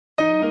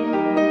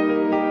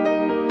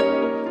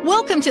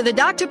Welcome to the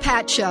Dr.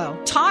 Pat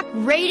Show. Talk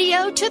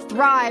radio to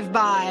thrive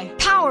by.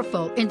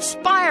 Powerful,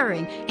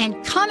 inspiring,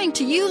 and coming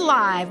to you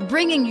live,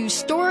 bringing you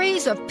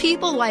stories of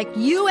people like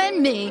you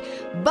and me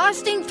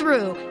busting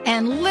through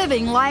and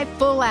living life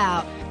full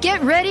out.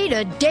 Get ready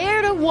to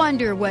dare to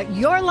wonder what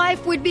your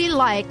life would be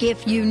like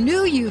if you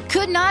knew you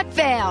could not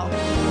fail.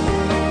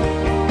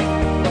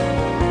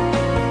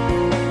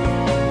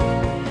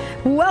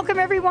 Welcome,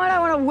 everyone. I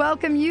want to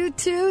welcome you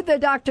to the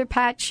Dr.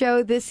 Pat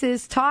Show. This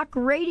is Talk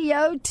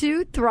Radio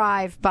to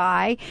Thrive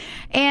By.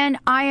 And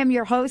I am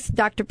your host,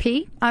 Dr.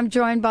 P. I'm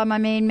joined by my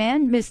main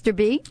man, Mr.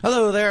 B.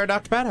 Hello there,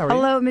 Dr. Pat. How are you?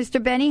 Hello,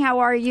 Mr. Benny. How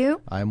are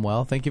you? I'm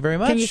well. Thank you very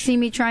much. Can you see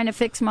me trying to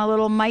fix my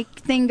little mic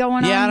thing going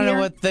on here? Yeah, I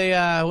don't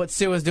know what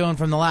Sue was doing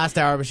from the last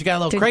hour, but she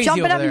got a little crazy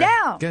over there. Jumping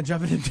up and down.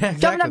 Jumping up and down.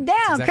 Jumping up and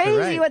down. Exactly Crazy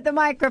right. with the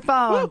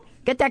microphone. Woo.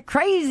 Get that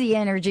crazy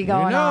energy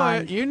going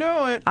on. You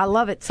know it. I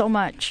love it so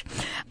much.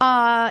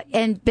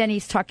 And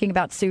Benny's talking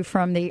about Sue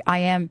from the I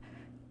Am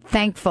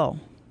Thankful.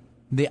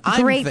 The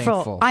I'm Grateful.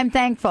 Thankful. I'm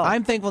Thankful.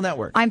 I'm Thankful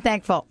Network. I'm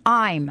Thankful.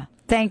 I'm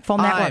Thankful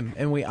Network.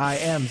 And we I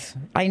ams.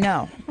 I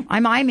know.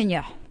 I'm in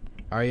you.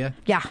 Are you?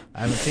 Yeah. I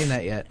haven't seen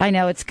that yet. I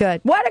know, it's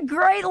good. What a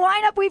great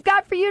lineup we've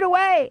got for you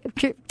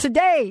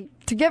today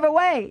to give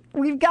away.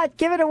 We've got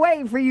Give It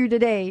Away for you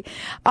today.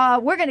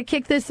 We're going to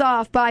kick this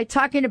off by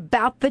talking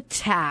about the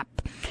TAP.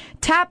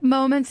 TAP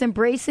moments,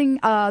 embracing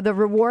the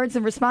rewards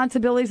and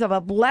responsibilities of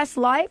a blessed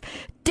life.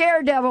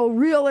 Daredevil,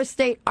 real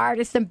estate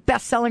artist and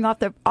best-selling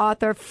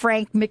author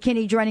Frank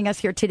McKinney joining us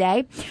here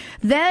today.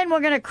 Then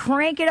we're going to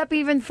crank it up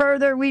even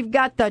further. We've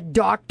got the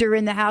doctor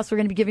in the house. We're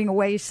going to be giving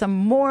away some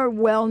more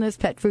wellness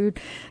pet food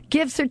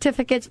gift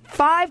certificates,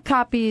 5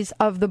 copies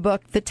of the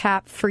book, The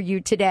TAP, for you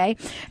today.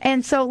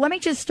 And so let me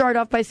just start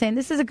off by saying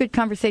this is a good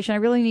conversation. I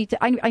really need to,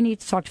 I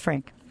need to talk to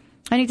Frank.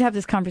 I need to have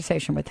this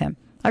conversation with him.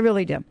 I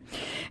really do.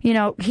 You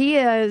know, he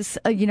is,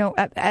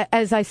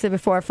 as I said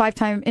before, a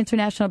 5-time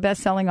international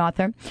best-selling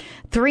author,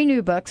 3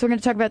 new books. We're going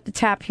to talk about the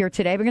TAP here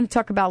today. We're going to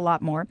talk about a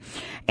lot more.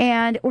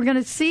 And we're going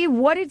to see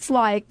what it's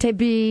like to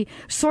be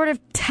sort of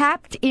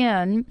tapped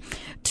in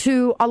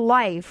to a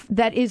life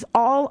that is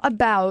all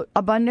about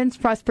abundance,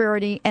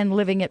 prosperity, and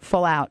living it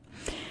full out.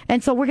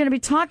 And so we're going to be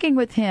talking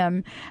with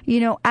him,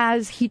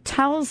 as he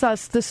tells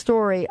us the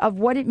story of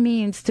what it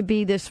means to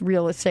be this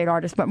real estate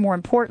artist. But more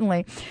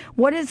importantly,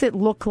 what does it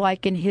look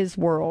like in his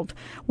world?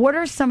 What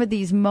are some of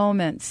these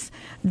moments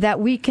that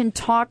we can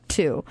talk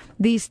to,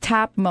 these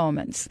TAP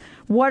moments?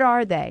 What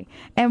are they?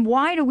 And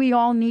why do we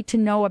all need to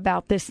know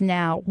about this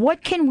now?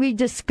 What can we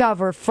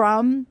discover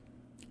from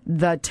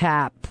the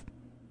TAP?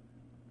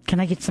 Can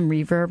I get some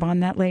reverb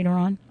on that later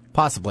on?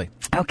 Possibly.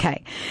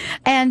 Okay.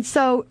 And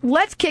so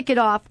let's kick it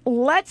off.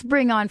 Let's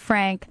bring on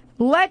Frank.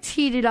 Let's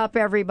heat it up,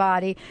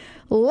 everybody.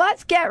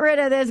 Let's get rid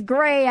of this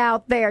gray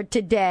out there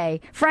today.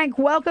 Frank,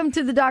 welcome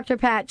to the Dr.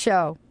 Pat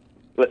Show.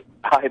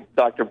 Hi,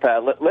 Dr.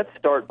 Pat. Let's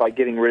start by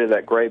getting rid of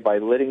that gray by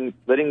letting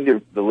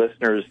the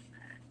listeners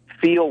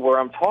feel where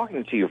I'm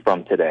talking to you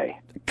from today.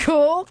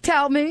 Cool.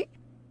 Tell me.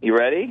 You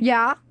ready?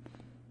 Yeah.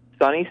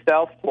 Sunny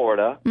South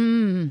Florida,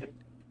 in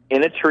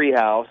a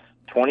treehouse,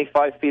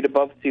 25 feet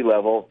above sea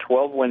level,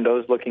 12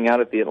 windows looking out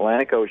at the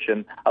Atlantic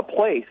Ocean, a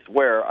place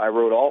where I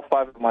wrote all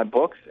 5 of my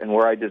books and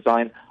where I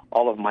designed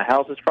all of my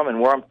houses from and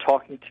where I'm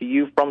talking to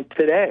you from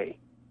today.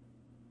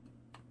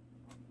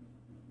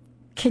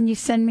 Can you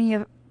send me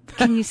a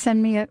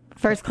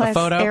first class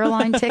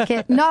airline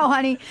ticket? No,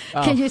 honey.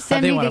 Can you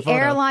send me the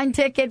airline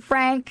ticket,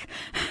 Frank?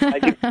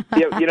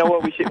 You know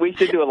what? We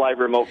should do a live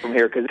remote from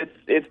here because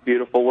it's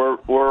beautiful.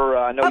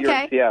 I know you're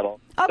in Seattle.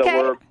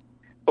 Okay.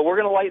 But we're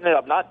going to lighten it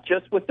up, not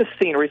just with the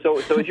scenery. So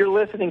as you're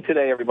listening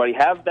today, everybody,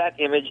 have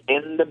that image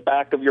in the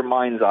back of your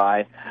mind's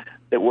eye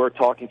that we're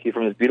talking to you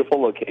from this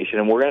beautiful location,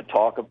 and we're going to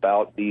talk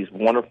about these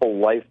wonderful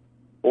life's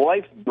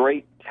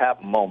great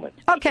TAP moments.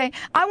 Okay,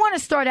 I want to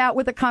start out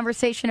with a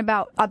conversation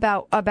about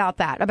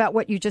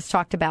what you just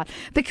talked about,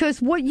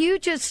 because what you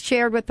just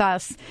shared with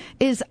us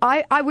is,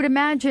 I would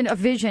imagine, a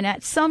vision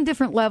at some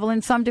different level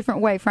in some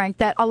different way, Frank,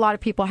 that a lot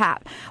of people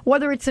have,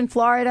 whether it's in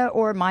Florida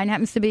or mine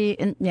happens to be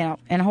in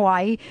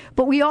Hawaii,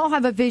 but we all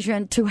have a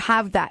vision to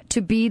have that,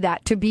 to be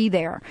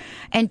there,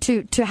 and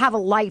to have a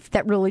life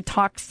that really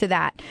talks to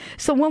that.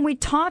 So when we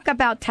talk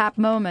about TAP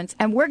moments,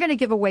 and we're going to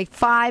give away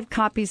 5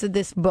 copies of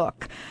this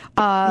book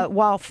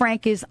while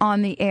Frank is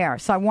on the air.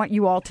 So I want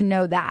you all to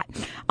know that.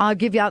 I'll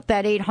give you out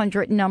that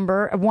 800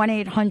 number,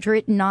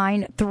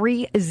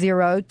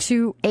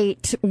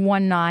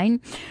 1-800-930-2819,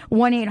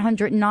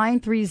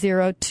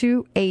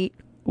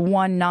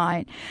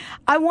 1-800-930-2819.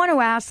 I want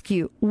to ask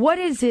you, what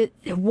does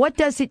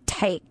it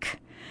take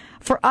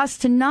for us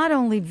to not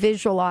only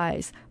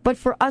visualize, but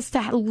for us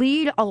to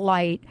lead a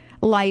life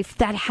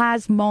that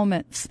has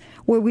moments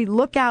where we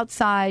look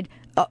outside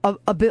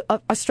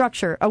a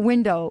structure, a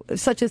window,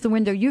 such as the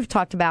window you've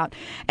talked about,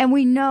 and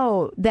we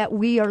know that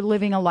we are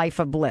living a life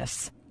of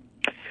bliss?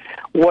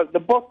 What the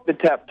book The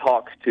TAP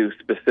talks to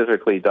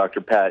specifically, Dr.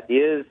 Pat,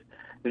 is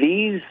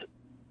these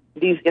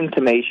these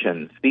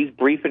intimations, these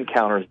brief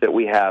encounters that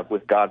we have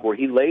with God where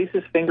he lays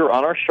his finger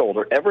on our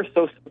shoulder ever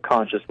so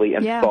subconsciously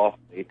and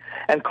softly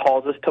and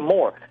calls us to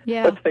more.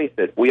 Yeah. Let's face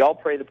it, we all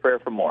pray the prayer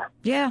for more.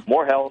 Yeah.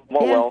 More health,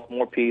 more wealth,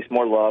 more peace,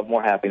 more love,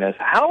 more happiness.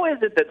 How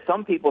is it that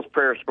some people's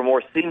prayers for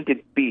more seem to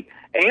be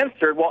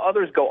answered while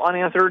others go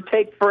unanswered or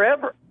take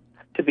forever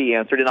to be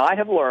answered? And I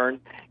have learned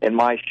in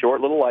my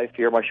short little life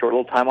here, my short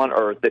little time on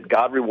earth, that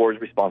God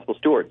rewards responsible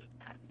stewards.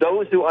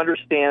 Those who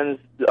understand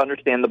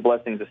the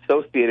blessings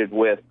associated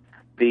with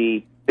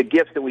the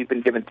gifts that we've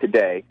been given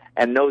today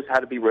and knows how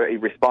to be a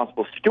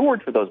responsible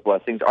steward for those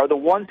blessings are the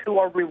ones who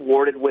are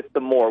rewarded with the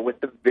more, with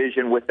the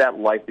vision, with that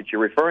life that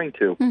you're referring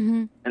to.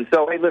 Mm-hmm. And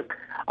so, hey, look,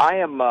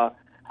 I'm a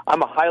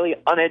highly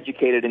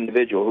uneducated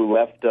individual who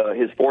left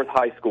his fourth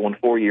high school in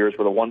 4 years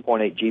with a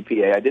 1.8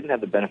 GPA. I didn't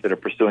have the benefit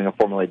of pursuing a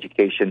formal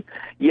education,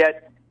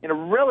 yet in a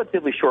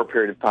relatively short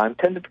period of time,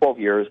 10 to 12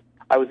 years,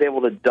 I was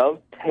able to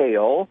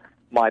dovetail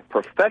my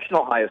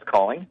professional highest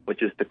calling,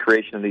 which is the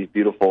creation of these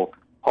beautiful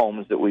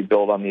homes that we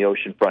build on the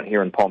ocean front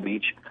here in Palm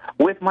Beach,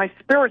 with my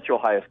spiritual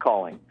highest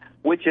calling,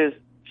 which is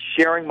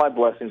sharing my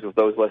blessings with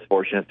those less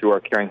fortunate through our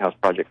Caring House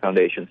Project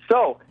Foundation.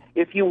 So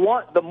if you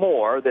want the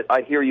more that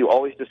I hear you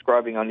always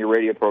describing on your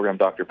radio program,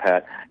 Dr.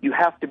 Pat, you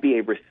have to be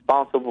a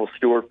responsible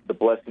steward for the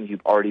blessings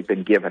you've already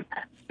been given.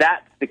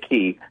 That's the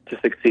key to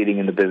succeeding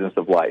in the business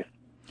of life.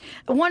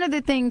 One of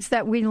the things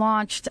that we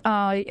launched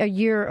a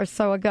year or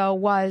so ago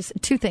was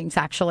two things,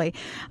 actually.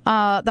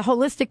 The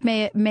Holistic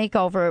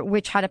Makeover,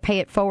 which had a Pay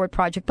It Forward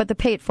project, but the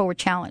Pay It Forward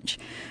Challenge.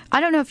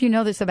 I don't know if you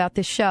know this about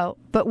this show,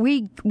 but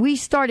we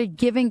started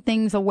giving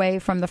things away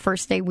from the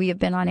first day we have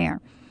been on air.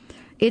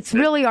 It's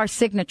really our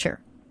signature.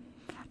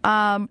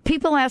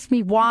 People ask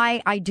me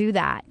why I do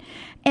that.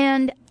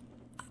 And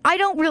I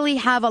don't really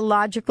have a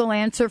logical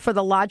answer for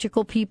the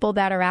logical people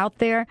that are out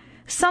there.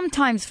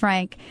 Sometimes,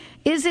 Frank,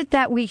 is it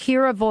that we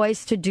hear a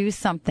voice to do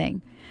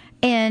something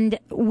and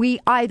we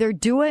either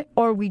do it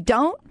or we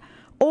don't?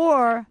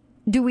 Or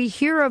do we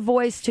hear a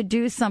voice to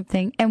do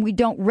something and we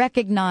don't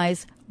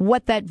recognize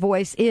what that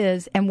voice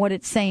is and what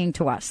it's saying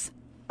to us?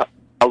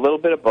 A little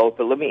bit of both,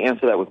 but let me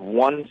answer that with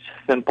one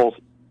simple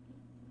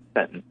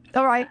sentence.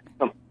 All right.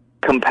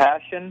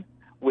 Compassion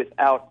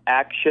without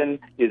action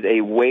is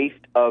a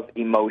waste of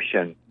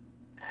emotion.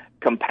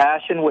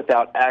 Compassion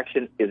without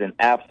action is an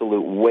absolute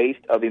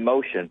waste of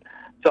emotion.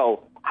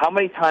 So how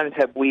many times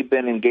have we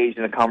been engaged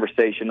in a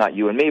conversation, not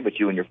you and me, but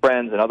you and your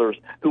friends and others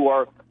who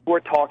are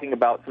talking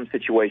about some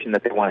situation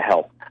that they want to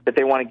help, that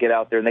they want to get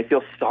out there and they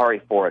feel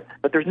sorry for it,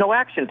 but there's no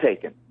action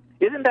taken?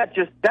 Isn't that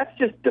that's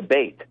just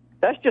debate?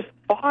 That's just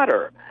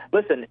fodder.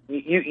 Listen,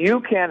 you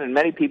can, and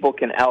many people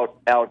can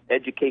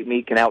out-educate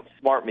me, can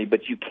outsmart me,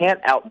 but you can't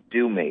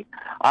outdo me.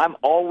 I'm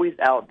always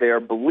out there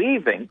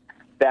believing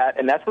that,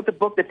 and that's what the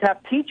book, The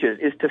Tap, teaches,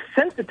 is to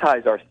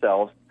sensitize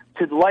ourselves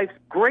to life's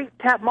great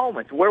tap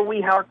moments where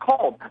we are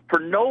called for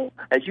no,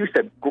 as you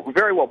said,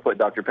 very well put,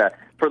 Dr. Pat,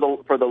 for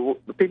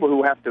the people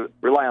who have to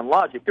rely on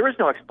logic, there is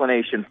no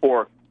explanation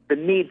for the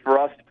need for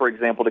us, for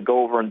example, to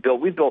go over and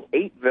build. We built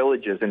 8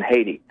 villages in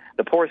Haiti,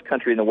 the poorest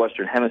country in the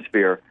Western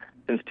Hemisphere,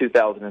 since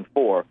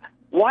 2004.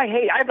 Why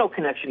Haiti? I have no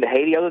connection to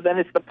Haiti other than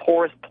it's the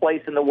poorest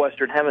place in the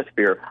Western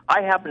Hemisphere.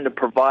 I happen to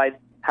provide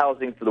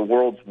housing for the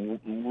world's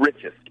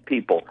richest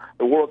people,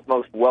 the world's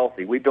most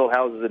wealthy. We build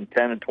houses in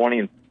 10 and 20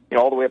 and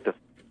all the way up to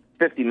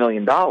 $50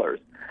 million.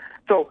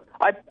 So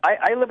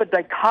I live a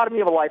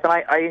dichotomy of a life, and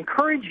I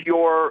encourage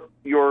your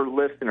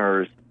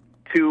listeners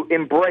to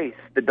embrace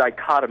the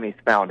dichotomies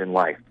found in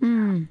life.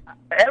 Mm.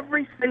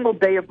 Every single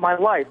day of my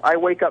life, I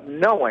wake up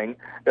knowing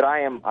that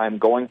I'm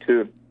going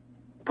to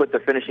put the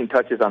finishing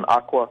touches on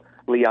Aqua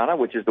Liana,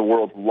 which is the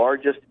world's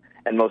largest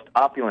and most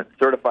opulent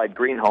certified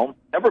green home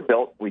ever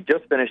built. We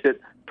just finished it,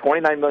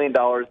 $29 million.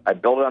 I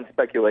built it on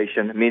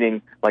speculation,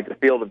 meaning like the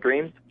field of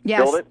dreams.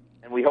 Yes. Build it,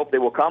 and we hope they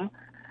will come.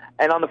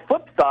 And on the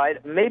flip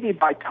side, maybe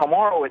by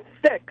tomorrow at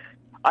 6,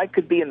 I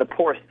could be in the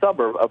poorest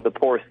suburb of the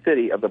poorest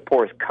city of the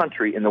poorest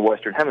country in the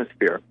Western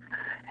Hemisphere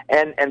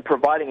and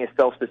providing a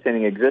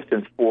self-sustaining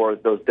existence for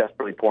those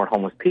desperately poor and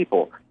homeless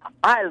people.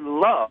 I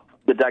love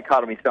the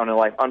dichotomies found in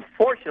life.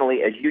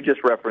 Unfortunately, as you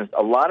just referenced,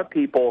 a lot of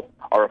people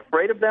are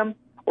afraid of them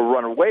or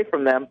run away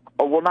from them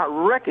or will not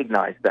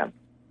recognize them.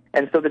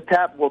 And so the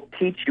tap will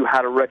teach you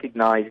how to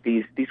recognize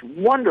these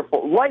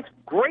wonderful, life's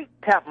great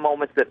tap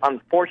moments that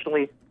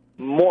unfortunately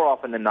more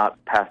often than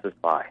not passes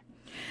by.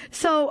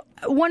 So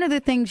one of the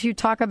things you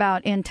talk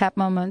about in Tap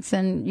Moments,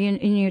 and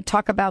you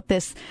talk about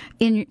this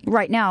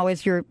right now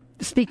as you're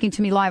speaking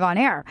to me live on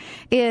air,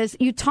 is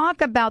you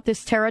talk about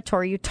this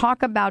territory. You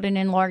talk about an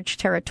enlarged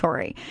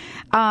territory,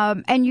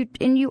 and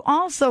you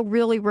also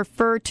really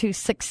refer to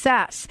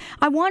success.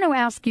 I want to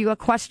ask you a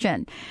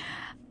question.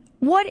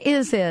 What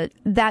is it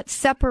that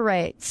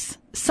separates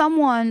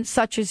someone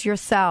such as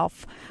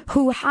yourself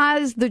who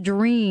has the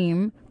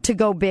dream to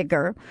go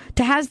bigger,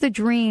 has the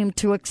dream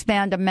to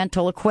expand a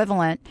mental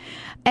equivalent,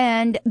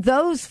 and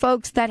those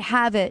folks that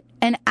have it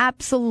and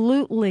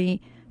absolutely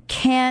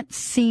can't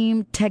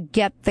seem to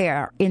get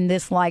there in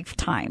this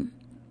lifetime?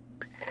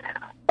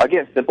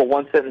 Again, simple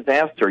one-sentence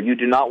answer. You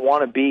do not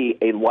want to be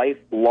a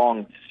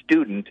lifelong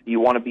student. You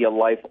want to be a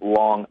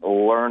lifelong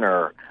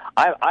learner.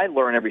 I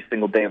learn every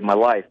single day of my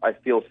life. I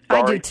feel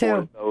sorry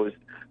for those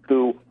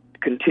who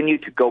continue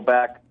to go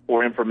back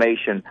for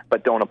information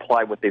but don't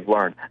apply what they've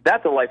learned.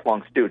 That's a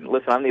lifelong student.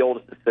 Listen, I'm the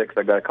oldest of 6.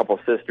 I've got a couple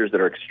of sisters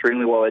that are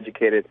extremely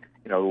well-educated,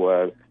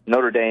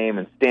 Notre Dame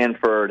and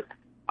Stanford.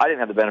 I didn't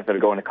have the benefit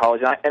of going to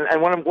college.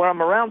 And when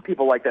I'm around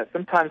people like that,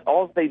 sometimes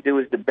all they do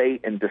is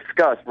debate and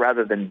discuss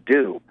rather than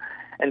do.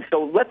 And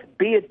so let's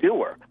be a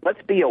doer.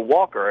 Let's be a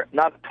walker,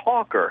 not a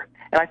talker.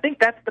 And I think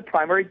that's the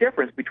primary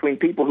difference between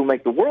people who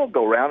make the world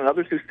go round and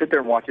others who sit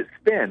there and watch it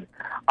spin.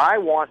 I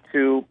want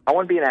to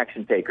be an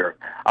action taker.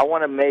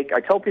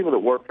 I tell people that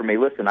work for me,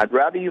 listen, I'd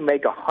rather you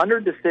make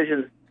 100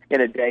 decisions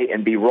in a day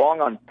and be wrong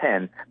on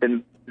 10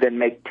 than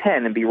make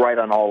 10 and be right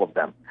on all of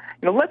them.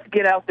 Let's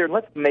get out there and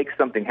let's make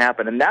something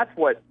happen. And that's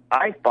what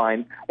I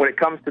find when it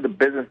comes to the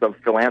business of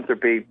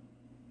philanthropy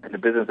and the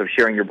business of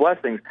sharing your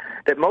blessings,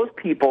 that most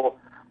people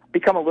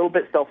become a little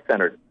bit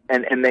self-centered.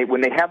 And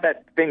when they have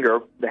that finger,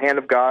 the hand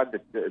of God,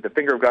 the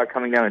finger of God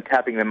coming down and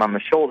tapping them on the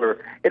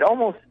shoulder, it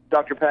almost,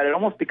 Dr. Pat, it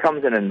almost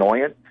becomes an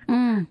annoyance.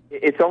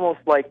 It's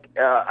almost like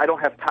I don't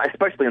have time,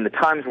 especially in the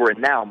times we're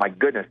in now, my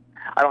goodness,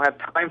 I don't have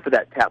time for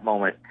that tap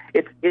moment.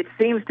 It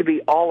seems to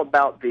be all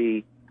about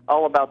the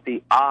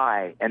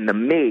I and the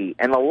me,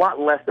 and a lot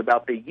less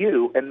about the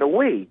you and the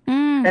we.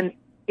 And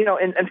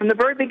from the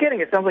very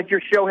beginning, it sounds like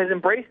your show has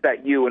embraced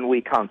that you and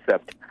we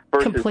concept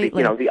versus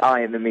the I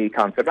and the me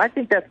concept. I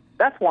think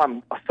that's why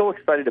I'm so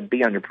excited to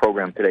be on your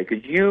program today,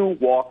 because you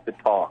walk the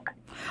talk.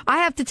 I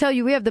have to tell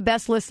you, we have the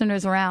best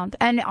listeners around.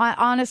 And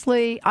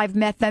honestly, I've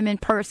met them in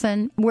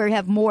person. We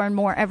have more and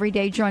more every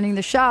day joining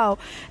the show.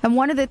 And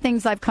one of the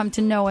things I've come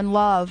to know and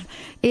love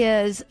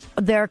is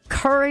their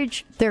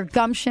courage, their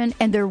gumption,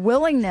 and their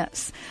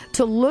willingness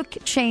to look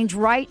change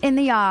right in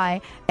the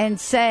eye and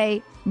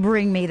say,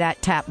 bring me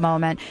that tap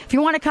moment. If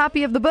you want a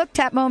copy of the book,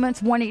 Tap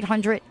Moments,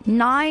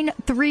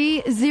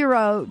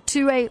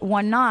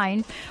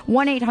 1-800-930-2819,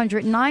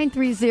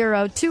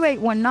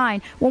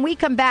 1-800-930-2819. When we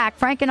come back,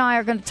 Frank and I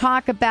are going to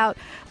talk about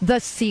the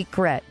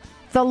secret,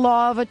 the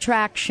law of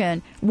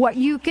attraction, what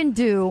you can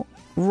do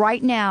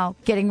right now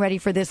getting ready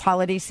for this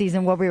holiday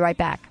season. We'll be right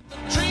back.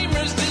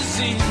 Dreamer's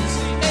disease,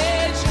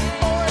 age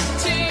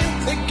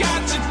 14, they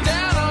got you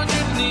down on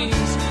your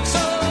knees.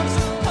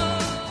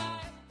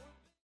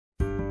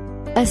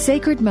 A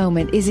Sacred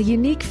Moment is a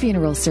unique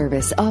funeral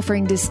service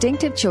offering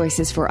distinctive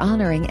choices for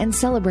honoring and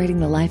celebrating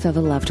the life of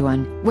a loved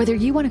one. Whether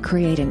you want to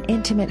create an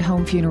intimate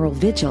home funeral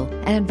vigil,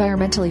 an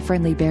environmentally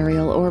friendly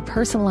burial, or a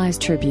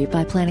personalized tribute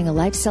by planning a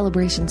life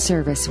celebration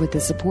service with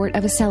the support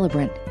of a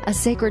celebrant, A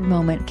Sacred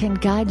Moment can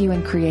guide you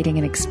in creating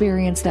an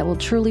experience that will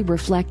truly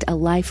reflect a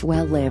life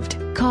well lived.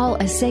 Call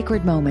A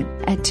Sacred Moment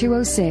at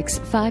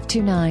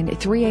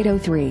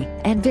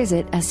 206-529-3803 and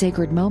visit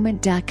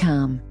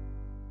asacredmoment.com.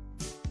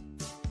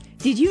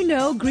 Did you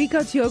know Greek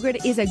God's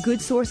yogurt is a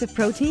good source of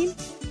protein?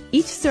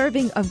 Each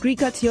serving of Greek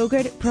God's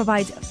yogurt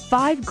provides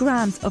 5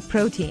 grams of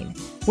protein.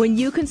 When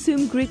you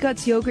consume Greek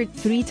God's yogurt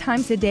 3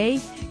 times a day,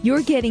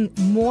 you're getting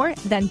more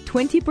than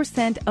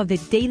 20% of the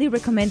daily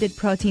recommended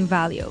protein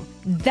value.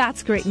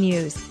 That's great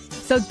news.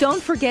 So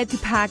don't forget to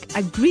pack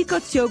a Greek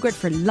God's yogurt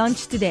for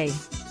lunch today.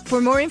 For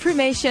more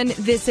information,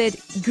 visit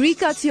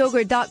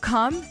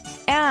GreekGodsYogurt.com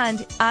and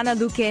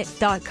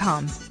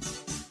AnnaLuque.com.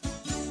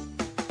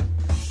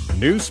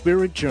 New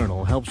Spirit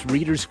Journal helps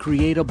readers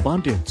create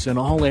abundance in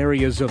all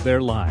areas of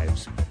their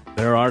lives.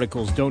 Their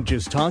articles don't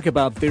just talk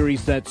about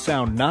theories that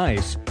sound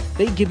nice,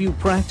 they give you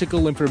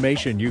practical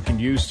information you can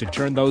use to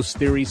turn those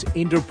theories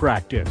into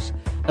practice.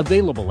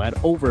 Available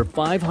at over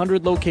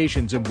 500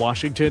 locations in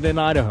Washington and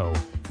Idaho,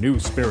 New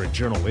Spirit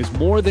Journal is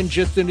more than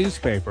just a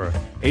newspaper.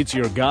 It's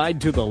your guide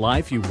to the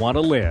life you want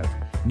to live.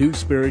 New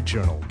Spirit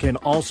Journal can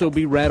also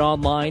be read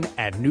online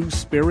at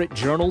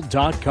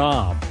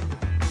newspiritjournal.com.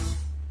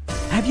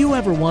 Have you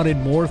ever wanted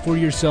more for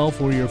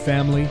yourself or your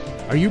family?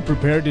 Are you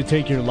prepared to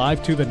take your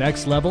life to the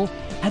next level?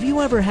 Have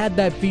you ever had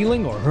that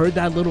feeling or heard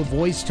that little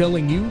voice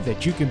telling you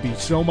that you can be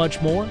so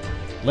much more?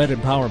 Let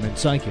empowerment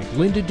psychic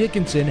Linda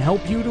Dickinson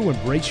help you to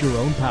embrace your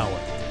own power.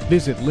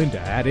 Visit Linda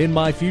at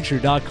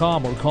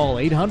inmyfuture.com or call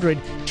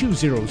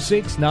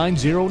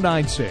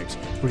 800-206-9096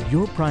 for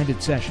your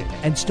private session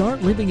and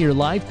start living your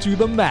life to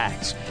the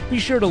max. Be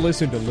sure to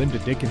listen to Linda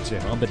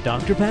Dickinson on The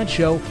Dr. Pat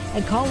Show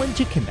and call in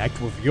to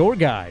connect with your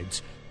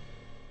guides.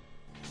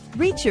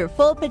 Reach your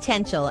full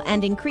potential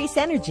and increase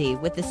energy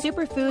with the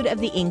superfood of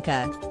the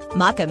Inca,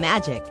 Maca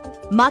Magic.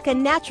 Maca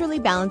naturally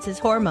balances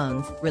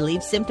hormones,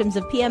 relieves symptoms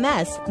of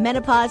PMS,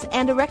 menopause,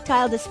 and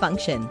erectile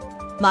dysfunction.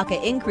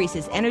 Maca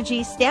increases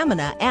energy,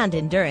 stamina, and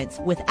endurance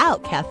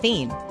without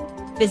caffeine.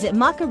 Visit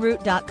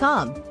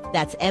macaroot.com.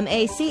 That's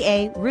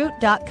MACA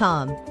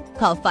root.com.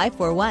 Call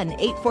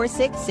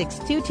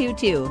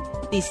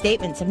 541-846-6222. These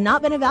statements have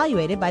not been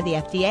evaluated by the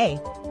FDA.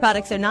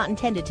 Products are not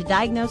intended to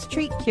diagnose,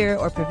 treat, cure,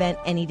 or prevent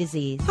any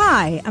disease.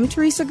 Hi, I'm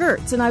Teresa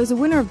Gertz, and I was a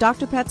winner of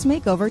Dr. Pat's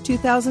Makeover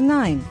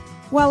 2009.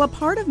 While a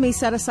part of me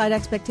set aside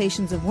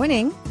expectations of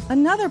winning,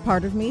 another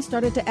part of me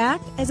started to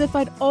act as if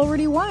I'd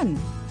already won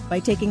by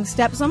taking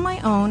steps on my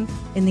own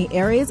in the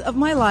areas of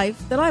my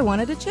life that I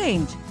wanted to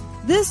change.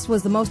 This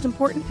was the most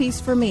important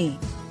piece for me.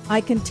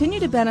 I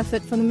continue to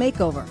benefit from the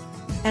makeover,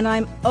 and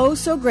I'm oh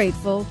so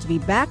grateful to be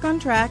back on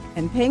track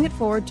and paying it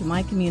forward to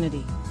my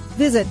community.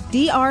 Visit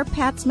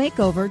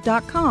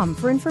drpatsmakeover.com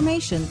for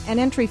information and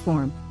entry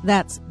form.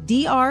 That's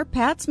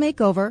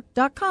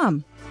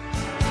drpatsmakeover.com.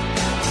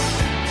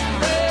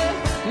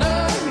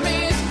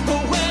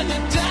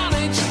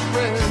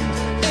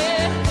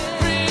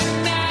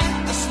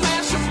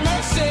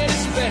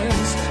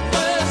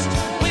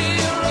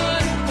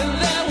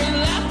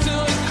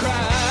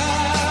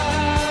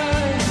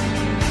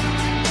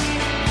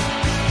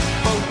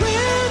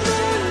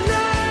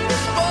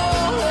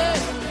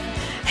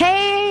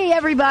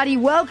 Everybody,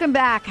 welcome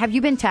back. Have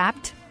you been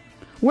tapped?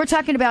 We're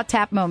talking about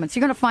tap moments.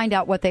 You're going to find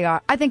out what they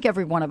are. I think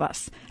every one of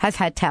us has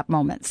had tap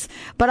moments.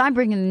 But I'm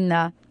bringing,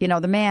 the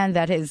man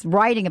that is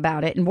writing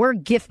about it, and we're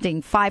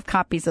gifting 5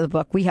 copies of the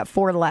book. We have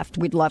 4 left.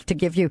 We'd love to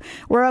give you.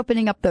 We're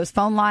opening up those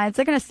phone lines.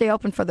 They're going to stay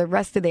open for the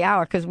rest of the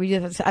hour because we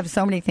just have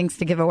so many things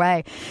to give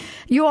away.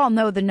 You all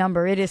know the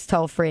number. It is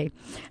toll free.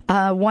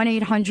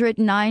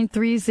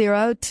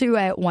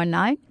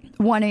 1-800-930-2819.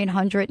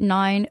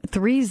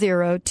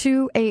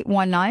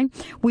 1-800-930-2819.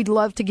 We'd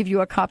love to give you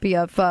a copy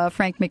of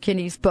Frank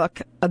McKinney's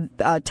book,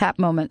 Tap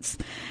Moments.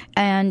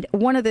 And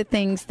one of the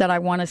things that I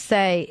want to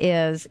say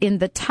is in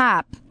the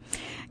tap,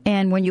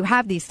 and when you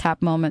have these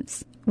tap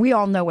moments, we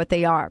all know what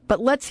they are.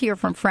 But let's hear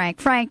from Frank.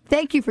 Frank,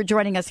 thank you for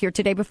joining us here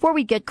today. Before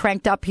we get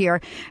cranked up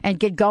here and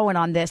get going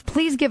on this,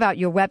 please give out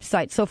your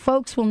website so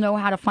folks will know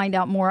how to find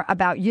out more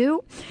about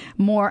you,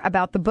 more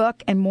about the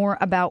book, and more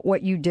about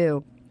what you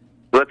do.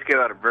 Let's give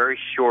out a very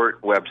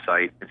short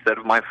website. Instead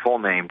of my full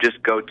name,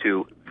 just go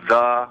to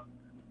the-tap.com.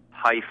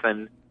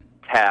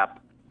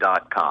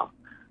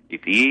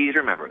 It's easy to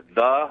remember,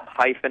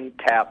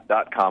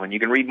 the-tap.com. And you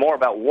can read more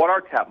about what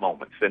are tap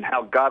moments and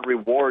how God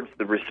rewards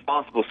the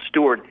responsible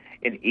steward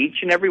in each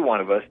and every one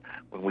of us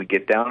when we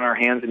get down on our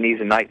hands and knees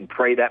at night and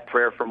pray that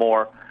prayer for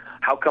more.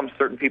 How come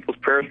certain people's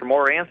prayers for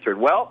more are answered?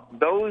 Well,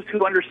 those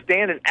who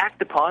understand and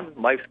act upon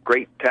life's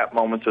great tap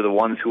moments are the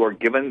ones who are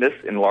given this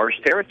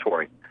enlarged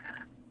territory.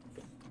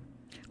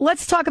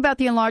 Let's talk about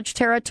the enlarged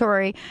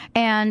territory,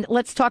 and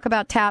let's talk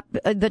about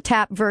the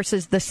tap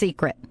versus the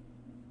secret.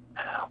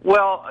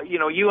 Well,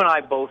 you and I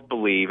both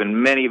believe,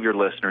 and many of your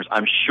listeners,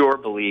 I'm sure,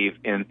 believe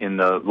in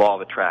the law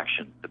of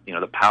attraction.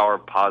 The power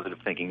of positive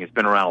thinking. It's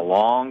been around a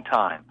long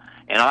time.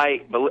 And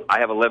I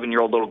have an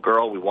 11-year-old little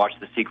girl. We watched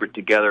The Secret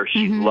together.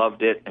 She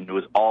loved it, and it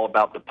was all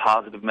about the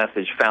positive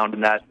message found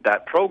in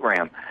that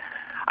program.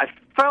 I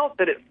felt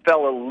that it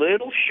fell a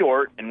little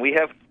short, and we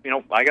have,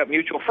 I got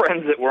mutual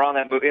friends that were in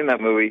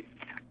that movie.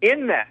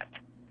 In that,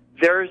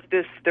 there was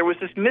this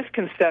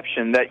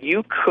misconception that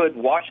you could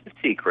watch The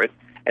Secret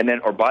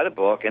or buy the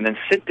book and then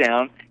sit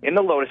down in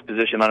the lotus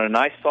position on a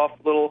nice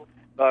soft little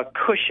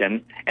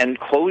cushion and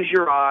close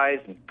your eyes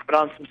and put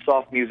on some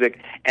soft music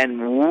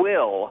and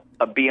will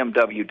a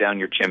BMW down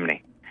your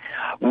chimney.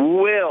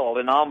 Will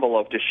an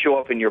envelope to show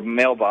up in your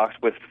mailbox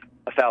with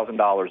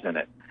 $1,000 in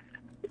it.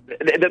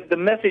 The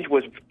message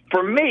was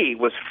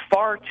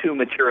far too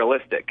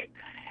materialistic.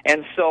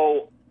 And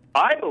so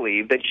I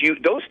believe that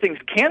those things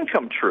can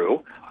come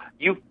true.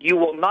 You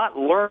will not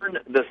learn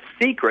the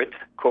secret,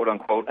 quote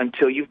unquote,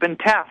 until you've been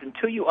tapped,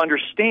 until you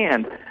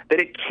understand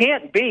that it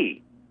can't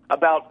be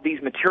about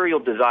these material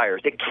desires.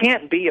 It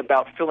can't be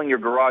about filling your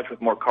garage with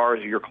more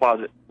cars or your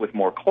closet with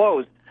more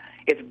clothes.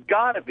 It's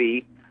got to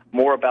be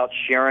more about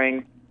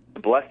sharing the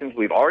blessings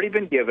we've already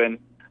been given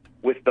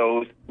with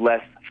those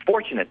less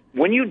fortunate.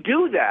 When you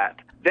do that,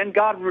 then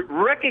God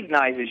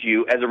recognizes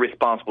you as a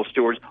responsible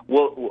steward,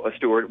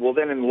 will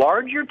then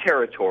enlarge your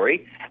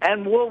territory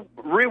and will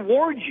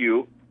reward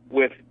you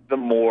with the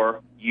more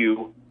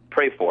you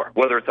pray for,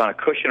 whether it's on a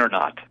cushion or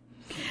not.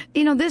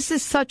 This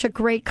is such a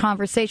great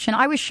conversation.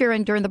 I was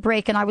sharing during the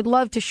break, and I would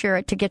love to share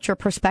it to get your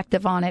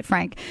perspective on it,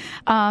 Frank.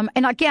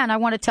 And again, I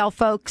want to tell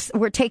folks,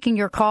 we're taking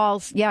your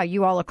calls. Yeah,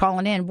 you all are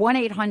calling in.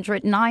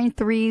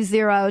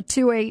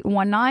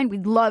 1-800-930-2819.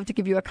 We'd love to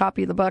give you a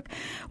copy of the book.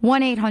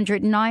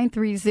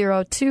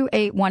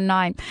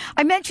 1-800-930-2819.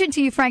 I mentioned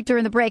to you, Frank,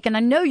 during the break, and I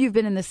know you've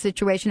been in this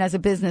situation as a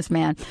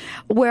businessman,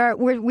 where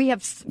we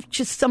have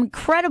just some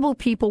incredible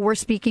people we're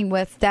speaking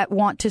with that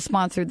want to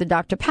sponsor the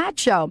Dr. Pat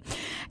Show.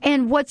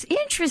 And what's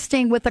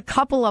interesting with a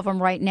couple of them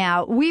right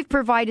now, we've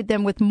provided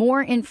them with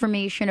more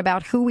information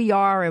about who we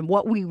are and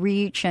what we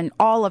reach and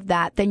all of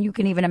that than you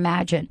can even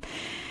imagine.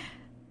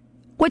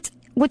 What's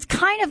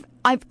kind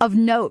of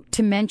note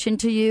to mention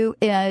to you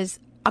is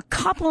a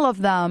couple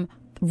of them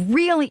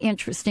really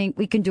interesting.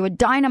 We can do a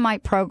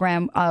dynamite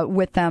program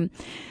with them.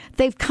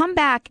 They've come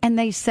back and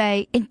they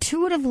say,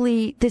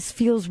 intuitively, this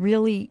feels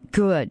really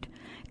good.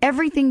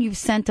 Everything you've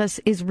sent us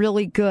is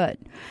really good.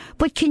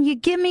 But can you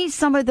give me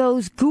some of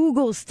those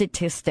Google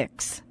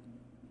statistics?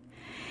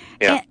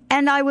 Yeah.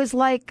 And I was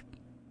like,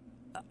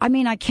 I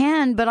mean, I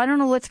can, but I don't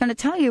know what's going to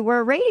tell you. We're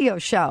a radio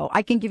show.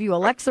 I can give you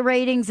Alexa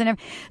ratings and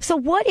everything. So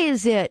what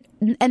is it?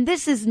 And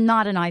this is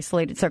not in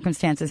isolated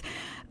circumstances.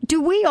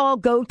 Do we all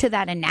go to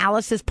that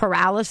analysis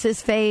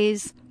paralysis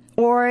phase?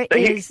 Or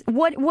is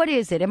what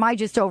is it? Am I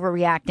just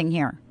overreacting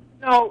here?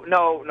 No,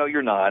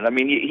 you're not. I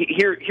mean,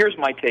 here's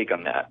my take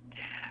on that.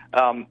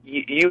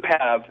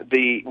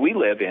 We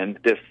live in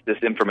this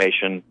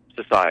information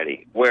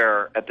society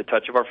where at the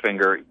touch of our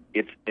finger,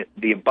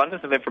 the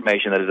abundance of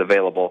information that is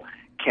available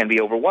can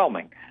be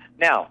overwhelming.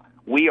 Now,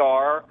 we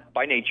are,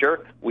 by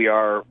nature, we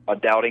are a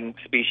doubting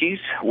species.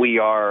 We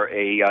are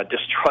a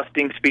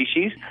distrusting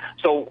species.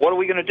 So what are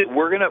we going to do?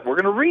 We're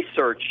going to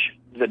research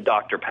the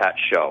Dr. Pat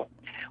Show.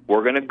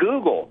 We're going to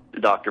Google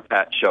the Dr.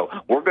 Pat Show.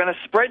 We're going to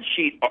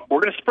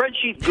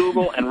spreadsheet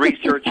Google and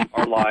research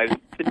our lives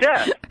to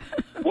death.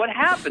 What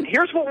happened?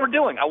 Here's what we're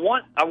doing. I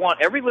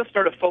want every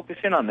listener to focus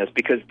in on this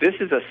because this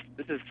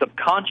is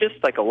subconscious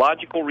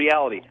psychological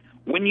reality.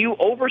 When you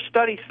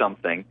overstudy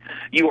something,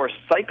 you are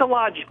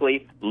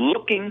psychologically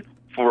looking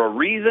for a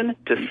reason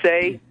to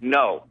say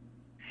no.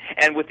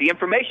 And with the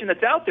information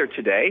that's out there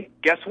today,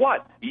 guess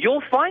what?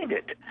 You'll find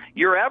it.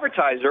 Your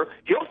advertiser,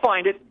 he'll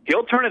find it,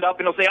 he'll turn it up,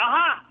 and he'll say,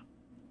 aha!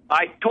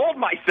 I told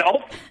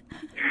myself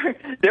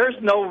there's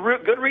no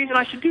good reason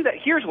I should do that.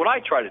 Here's what I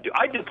try to do.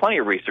 I do plenty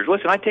of research.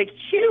 Listen, I take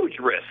huge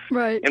risks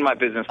in my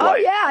business life. Oh,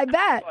 yeah, I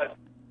bet. But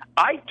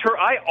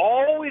I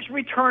always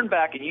return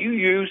back, and you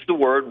use the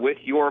word with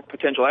your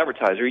potential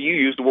advertiser, you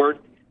use the word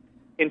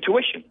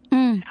intuition.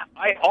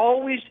 I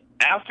always,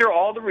 after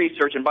all the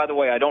research, and by the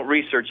way, I don't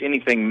research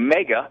anything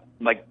mega,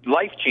 like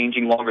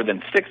life-changing longer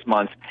than 6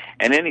 months,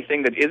 and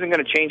anything that isn't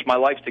going to change my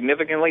life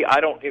significantly,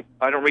 I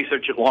don't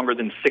research it longer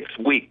than 6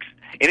 weeks.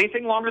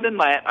 Anything longer than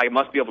that, I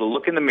must be able to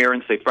look in the mirror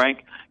and say,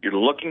 Frank, you're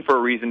looking for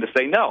a reason to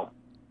say no.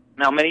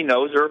 Now, many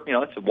no's are,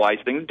 it's a wise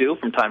thing to do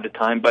from time to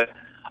time, but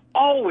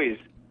always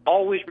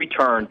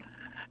return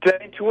to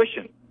that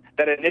intuition,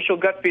 that initial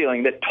gut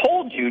feeling that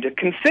told you to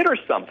consider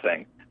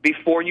something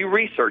before you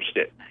researched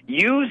it.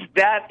 Use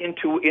that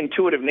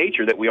intuitive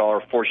nature that we all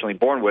are fortunately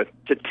born with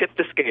to tip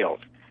the scales.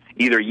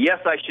 Either, yes,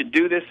 I should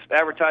do this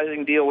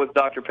advertising deal with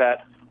Dr.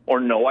 Pat, or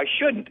no, I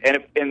shouldn't.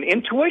 And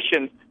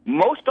intuition,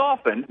 most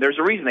often, there's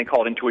a reason they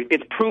call it intuition.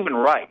 It's proven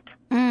right.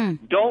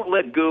 Don't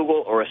let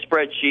Google or a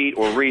spreadsheet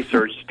or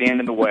research stand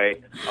in the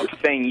way of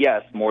saying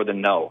yes more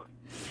than no.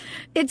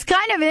 It's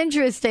kind of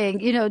interesting,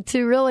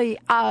 to really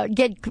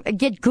get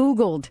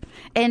Googled.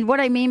 And what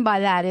I mean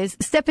by that is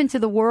step into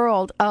the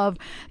world of,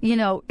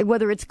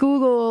 whether it's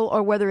Google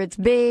or whether it's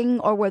Bing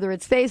or whether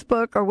it's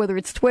Facebook or whether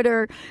it's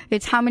Twitter.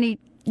 It's how many,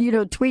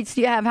 tweets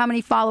do you have? How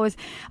many followers?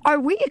 Are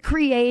we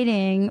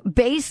creating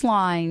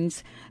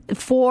baselines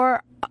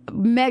for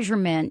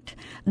measurement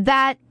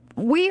that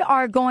we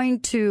are going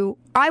to,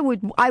 I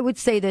would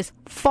say this,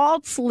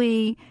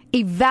 falsely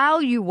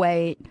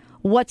evaluate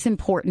what's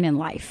important in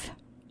life?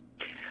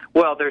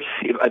 Well,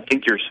 I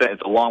think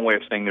it's a long way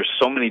of saying there's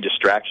so many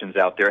distractions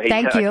out there. Hey,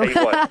 Thank you. I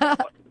tell you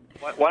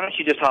what, why don't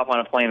you just hop on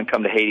a plane and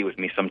come to Haiti with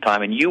me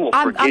sometime, and you will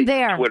forget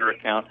your Twitter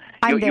account.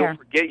 You'll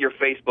forget your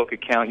Facebook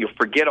account. You'll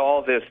forget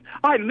all this.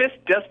 I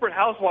missed Desperate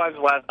Housewives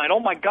last night.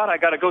 Oh, my God, I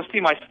got to go see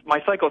my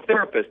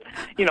psychotherapist.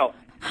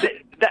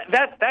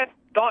 That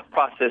thought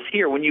process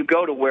here, when you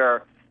go to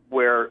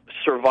where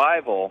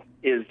survival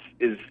is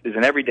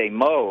an everyday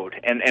mode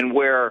and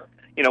where...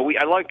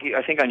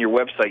 I think on your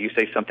website you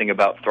say something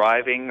about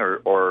thriving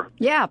or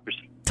yeah,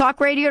 talk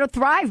radio to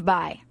thrive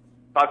by.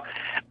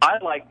 I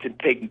like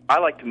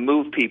to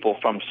move people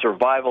from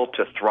survival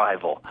to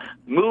thrival.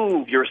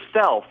 Move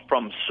yourself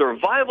from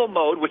survival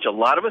mode, which a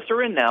lot of us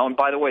are in now, and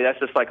by the way, that's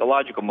the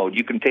psychological mode.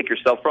 You can take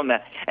yourself from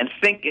that and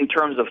think in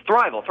terms of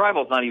thrival.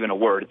 Thrival is not even a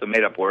word; it's a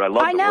made-up word. I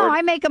love the word.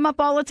 I make them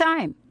up all the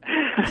time.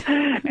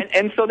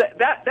 and so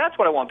that's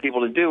what I want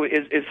people to do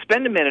is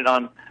spend a minute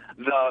on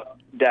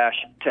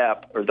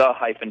the-tap or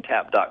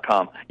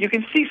the-tap.com. You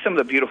can see some of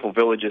the beautiful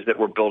villages that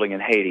we're building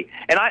in Haiti.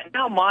 And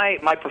now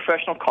my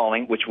professional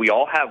calling, which we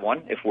all have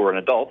one, if we're an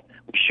adult,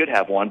 we should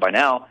have one by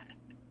now.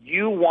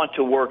 You want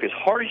to work as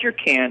hard as you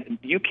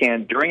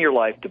can during your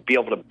life to be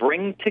able to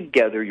bring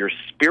together your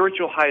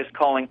spiritual highest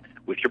calling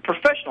with your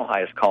professional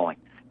highest calling.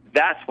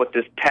 That's what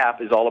this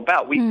tap is all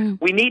about. We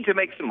need to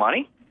make some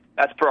money.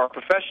 That's for our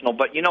professional.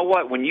 But you know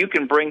what? When you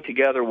can bring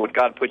together what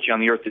God put you on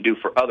the earth to do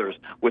for others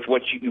with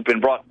what you've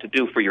been brought to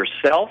do for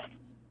yourself,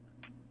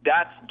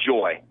 that's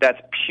joy. That's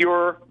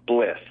pure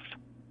bliss.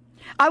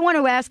 I want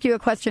to ask you a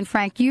question,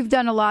 Frank. You've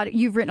written a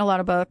lot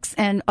of books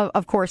and,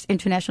 of course,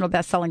 international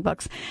best-selling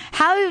books.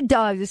 How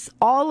does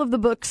all of the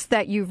books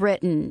that you've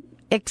written,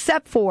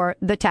 except for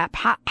The Tap,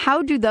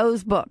 how do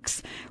those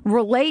books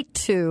relate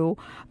to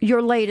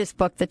your latest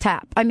book, The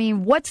Tap? I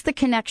mean, what's the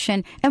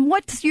connection, and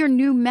what's your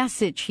new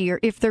message here,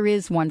 if there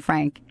is one,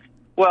 Frank?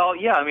 Well,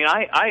 yeah, I mean,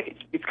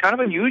 it's kind of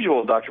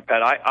unusual, Dr.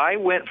 Pat.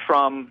 I've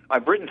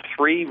written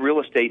 3 real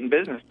estate and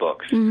business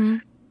books,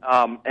 and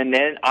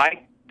then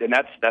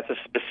that's a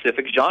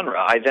specific genre.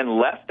 I then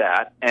left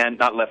that, and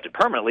not left it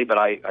permanently, but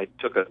I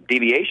took a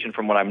deviation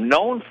from what I'm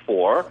known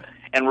for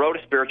and wrote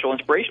a spiritual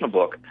inspirational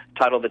book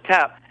titled The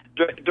Tap.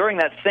 during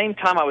that same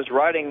time I was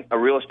writing a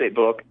real estate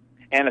book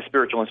and a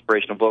spiritual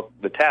inspirational book,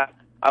 The Tap,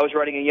 I was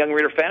writing a young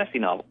reader fantasy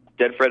novel,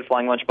 Dead Fred,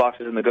 Flying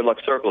Lunchboxes, and the Good Luck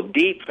Circle,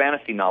 deep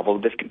fantasy novel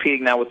that's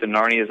competing now with the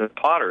Narnias and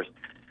Potters.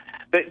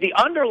 The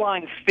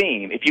underlying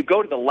theme, if you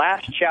go to the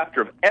last chapter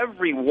of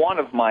every one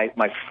of my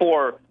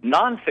 4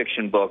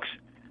 nonfiction books,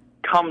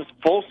 comes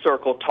full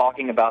circle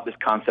talking about this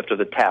concept of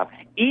the tap,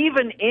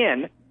 even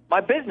in my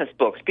business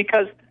books,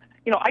 because,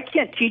 I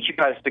can't teach you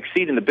how to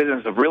succeed in the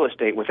business of real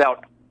estate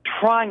without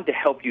trying to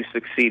help you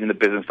succeed in the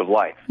business of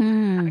life.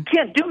 I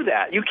can't do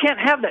that. You can't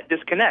have that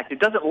disconnect. It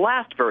doesn't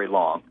last very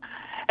long.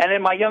 And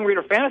in my young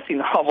reader fantasy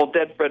novel,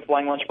 Dead Fred,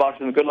 Flying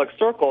Lunchboxes, and the Good Luck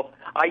Circle,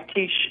 I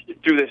teach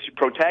through this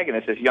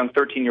protagonist, this young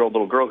 13-year-old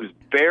little girl who's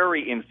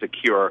very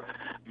insecure,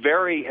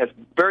 has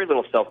very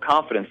little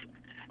self-confidence,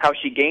 how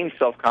she gains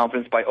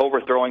self-confidence by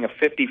overthrowing a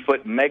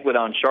 50-foot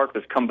megalodon shark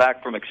that's come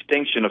back from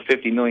extinction of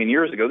 50 million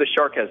years ago. This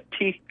shark has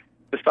teeth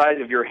the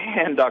size of your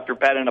hand, Dr.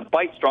 Pat, and a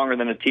bite stronger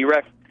than a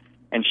T-Rex,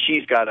 and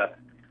she's got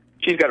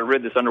to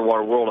rid this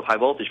underwater world of high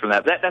voltage from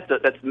that.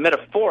 That's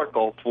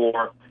metaphorical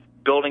for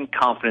building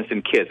confidence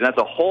in kids, and that's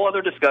a whole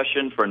other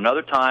discussion for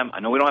another time.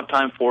 I know we don't have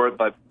time for it,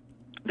 but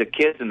the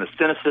kids and the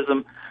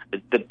cynicism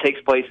that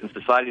takes place in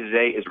society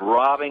today is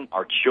robbing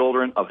our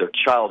children of their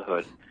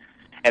childhood.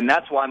 And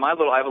that's why I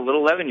have a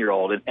little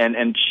 11-year-old,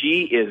 and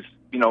she is,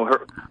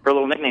 her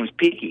little nickname's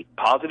Peaky,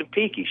 Positive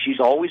Peaky. She's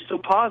always so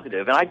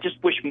positive, and I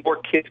just wish more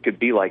kids could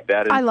be like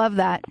that. And I love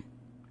that.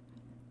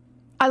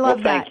 I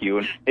love that. Thank you.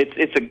 And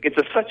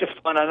it's such a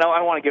fun. I know I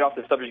don't want to get off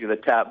the subject of the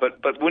tap,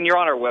 but when you're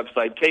on our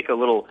website, take a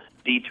little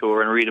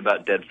detour and read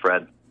about Dead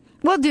Fred.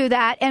 We'll do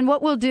that, and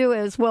what we'll do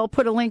is we'll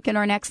put a link in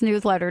our next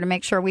newsletter to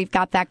make sure we've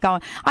got that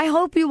going. I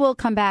hope you will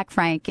come back,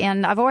 Frank,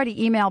 and I've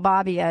already emailed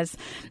Bobby as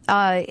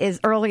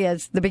early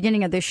as the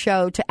beginning of this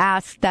show to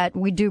ask that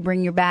we do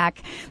bring you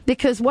back,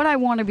 because what I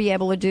want to be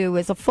able to do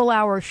is a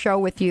full-hour show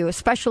with you,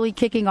 especially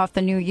kicking off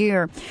the new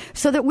year,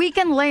 so that we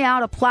can lay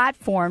out a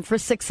platform for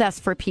success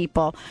for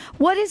people.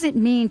 What does it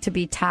mean to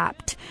be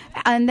tapped?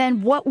 And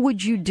then what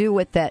would you do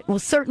with it? Well,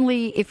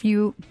 certainly if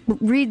you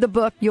read the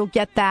book, you'll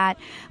get that.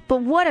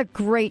 But what a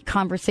great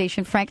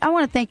conversation, Frank. I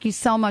want to thank you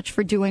so much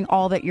for doing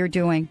all that you're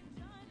doing.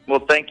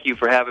 Well, thank you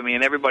for having me,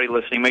 and everybody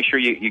listening, make sure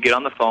you get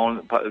on the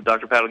phone.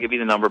 Dr. Pat will give you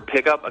the number.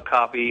 Pick up a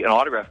copy, an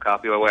autographed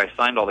copy. By the way, I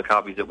signed all the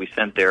copies that we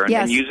sent there,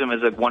 and use them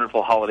as a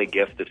wonderful holiday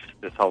gift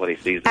this holiday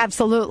season.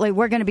 Absolutely.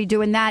 We're going to be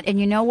doing that, and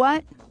you know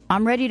what?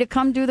 I'm ready to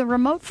come do the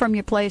remote from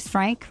your place,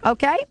 Frank.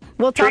 Okay?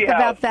 We'll talk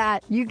about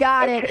that. You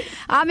got it.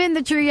 I'm in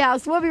the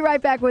treehouse. We'll be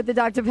right back with the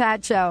Dr.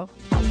 Pat Show.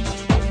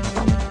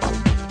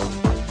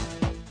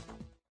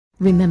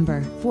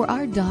 Remember, for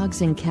our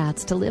dogs and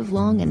cats to live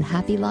long and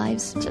happy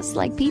lives, just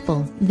like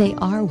people, they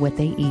are what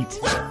they eat.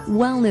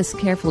 Wellness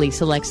carefully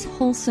selects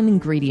wholesome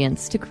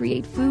ingredients to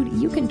create food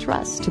you can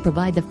trust to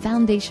provide the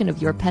foundation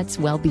of your pet's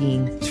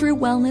well-being. True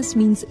wellness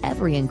means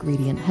every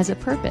ingredient has a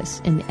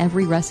purpose in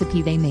every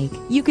recipe they make.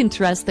 You can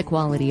trust the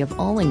quality of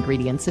all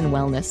ingredients in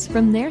wellness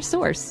from their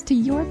source to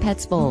your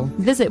pet's bowl.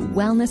 Visit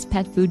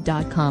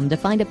wellnesspetfood.com to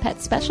find a pet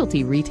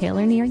specialty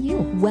retailer near you.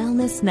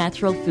 Wellness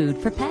natural food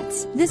for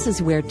pets. This is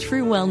where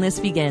true wellness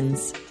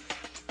begins.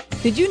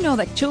 Did you know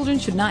that children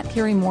should not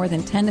carry more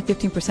than 10 to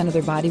 15% of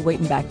their body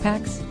weight in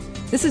backpacks?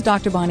 This is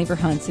Dr. Bonnie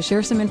Verhunt to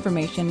share some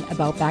information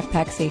about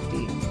backpack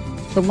safety.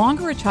 The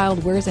longer a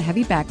child wears a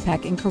heavy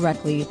backpack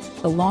incorrectly,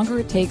 the longer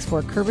it takes for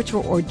a curvature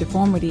or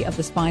deformity of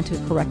the spine to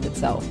correct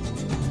itself.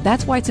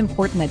 That's why it's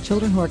important that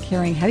children who are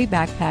carrying heavy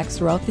backpacks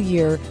throughout the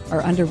year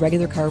are under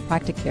regular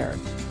chiropractic care.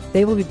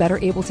 They will be better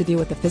able to deal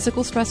with the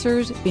physical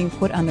stressors being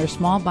put on their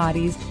small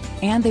bodies,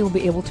 and they will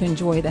be able to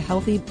enjoy the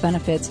healthy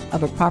benefits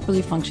of a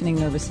properly functioning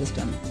nervous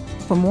system.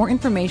 For more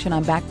information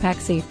on backpack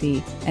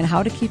safety and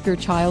how to keep your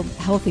child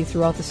healthy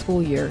throughout the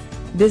school year,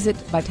 visit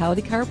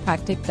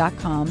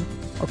vitalitychiropractic.com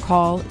or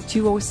call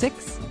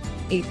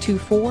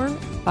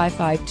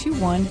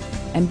 206-824-5521,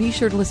 and be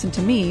sure to listen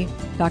to me,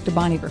 Dr.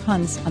 Bonnie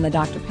Verhunt, on the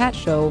Dr. Pat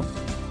Show,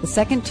 the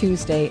second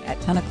Tuesday at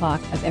 10 o'clock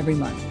of every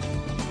month.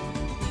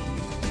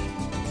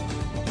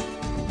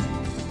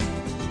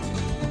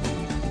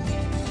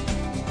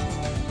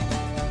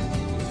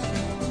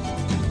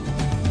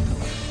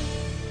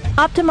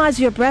 Optimize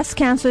your breast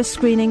cancer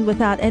screening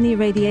without any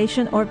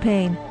radiation or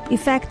pain.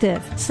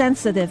 Effective,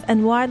 sensitive,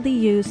 and widely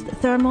used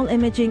thermal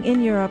imaging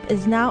in Europe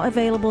is now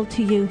available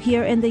to you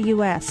here in the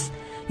U.S.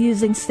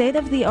 Using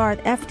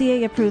state-of-the-art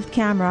FDA-approved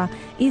camera,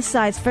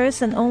 Eastside's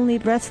first and only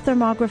breast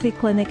thermography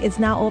clinic is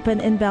now open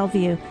in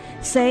Bellevue.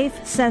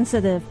 Safe,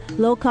 sensitive,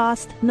 low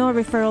cost, no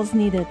referrals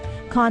needed.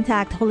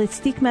 Contact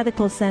Holistic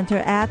Medical Center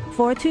at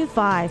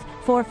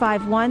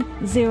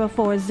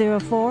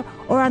 425-451-0404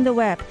 or on the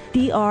web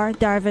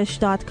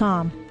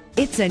drdarvish.com.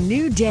 It's a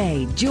new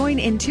day. Join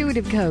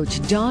intuitive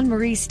coach Dawn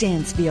Marie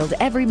Stansfield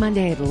every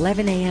Monday at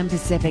 11 a.m.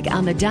 Pacific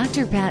on the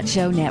Dr. Pat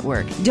Show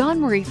Network. Dawn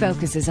Marie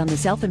focuses on the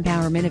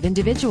self-empowerment of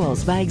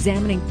individuals by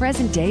examining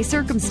present-day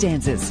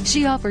circumstances.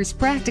 She offers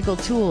practical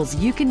tools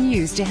you can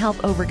use to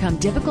help overcome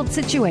difficult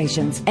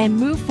situations and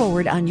move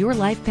forward on your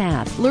life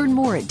path. Learn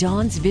more at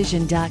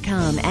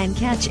dawnsvision.com and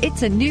catch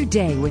It's a New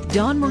Day with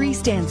Dawn Marie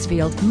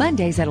Stansfield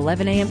Mondays at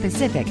 11 a.m.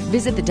 Pacific.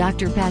 Visit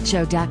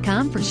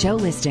thedrpatshow.com for show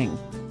listing.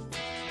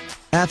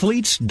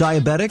 Athletes,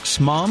 diabetics,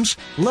 moms,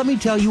 let me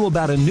tell you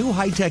about a new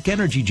high-tech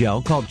energy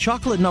gel called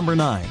Chocolate No.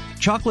 9.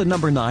 Chocolate No.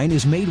 9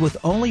 is made with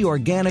only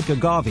organic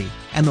agave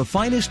and the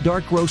finest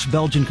dark roast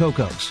Belgian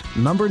cocos.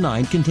 No.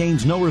 9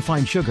 contains no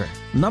refined sugar.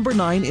 No.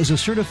 9 is a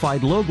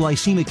certified low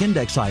glycemic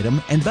index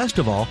item, and best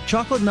of all,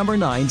 Chocolate No.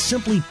 9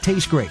 simply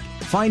tastes great.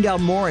 Find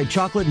out more at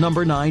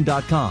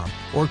chocolatenumber9.com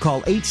or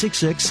call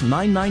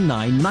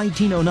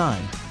 866-999-1909.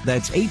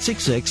 That's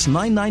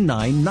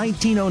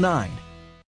 866-999-1909.